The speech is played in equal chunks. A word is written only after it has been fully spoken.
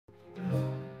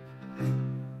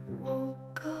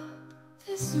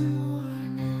this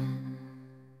morning.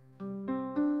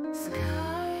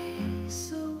 Sky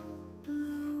so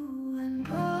blue and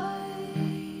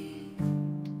bright.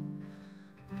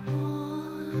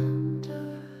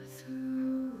 Wander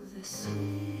through the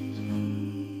city,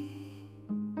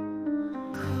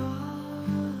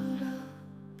 caught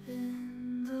up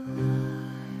in the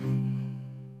light.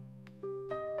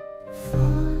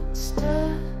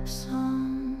 Footsteps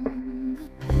on the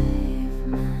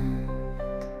pavement,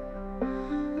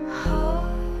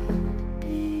 heartbeat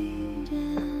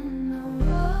in a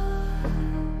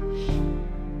rush.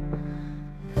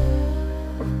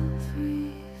 Every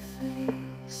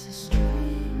face a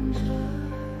stranger,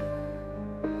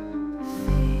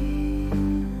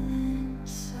 feeling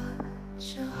such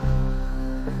a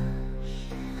hush.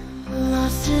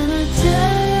 Lost in a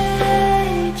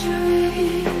daydream,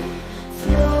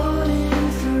 floating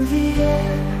through the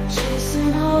air,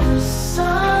 chasing all the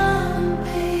sunbeams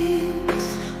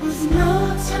with no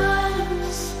time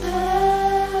to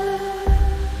spare.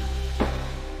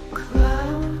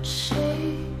 Cloud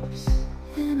shapes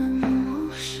in a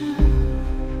motion,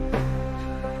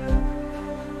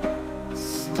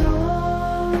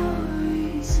 stories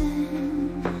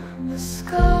in the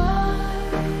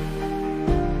sky,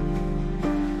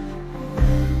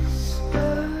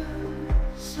 whispers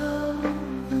of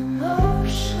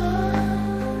emotion.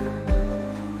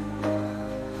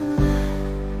 Let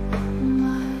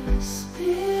my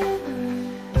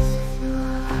spirits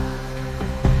fly.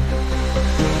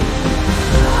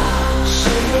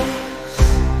 Shapes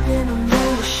in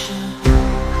emotion,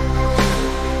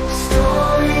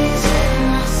 stories in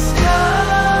the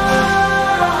sky,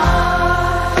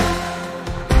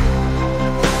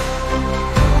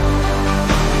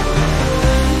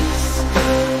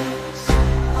 whispers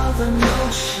of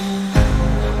emotion.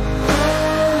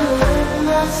 Let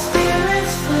my spirits